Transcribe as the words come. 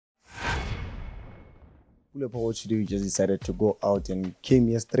What today we just decided to go out and came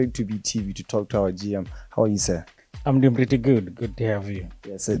here straight to Btv to talk to our GM. How are you, sir? I'm doing pretty good. Good to have you.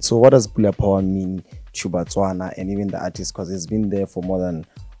 Yes. So what does Pula Power mean to Botswana and even the artist? Because it's been there for more than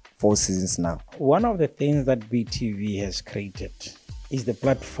 4 seasons now. One of the things that BTV has created is the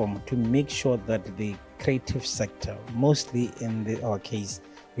platform to make sure that the creative sector, mostly in our case,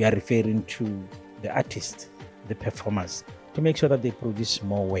 we are referring to the artists, the performers, to make sure that they produce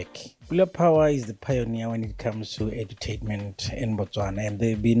more work. Pula Power is the pioneer when it comes to entertainment in Botswana, and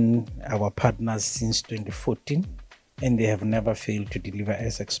they've been our partners since 2014. And they have never failed to deliver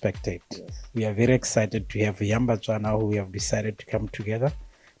as expected. Yes. We are very excited to have Young Botswana who have decided to come together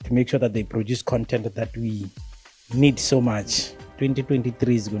to make sure that they produce content that we need so much.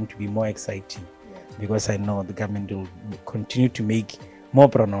 2023 is going to be more exciting because I know the government will continue to make more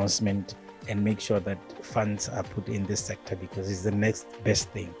pronouncement and make sure that funds are put in this sector because it's the next best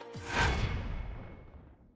thing.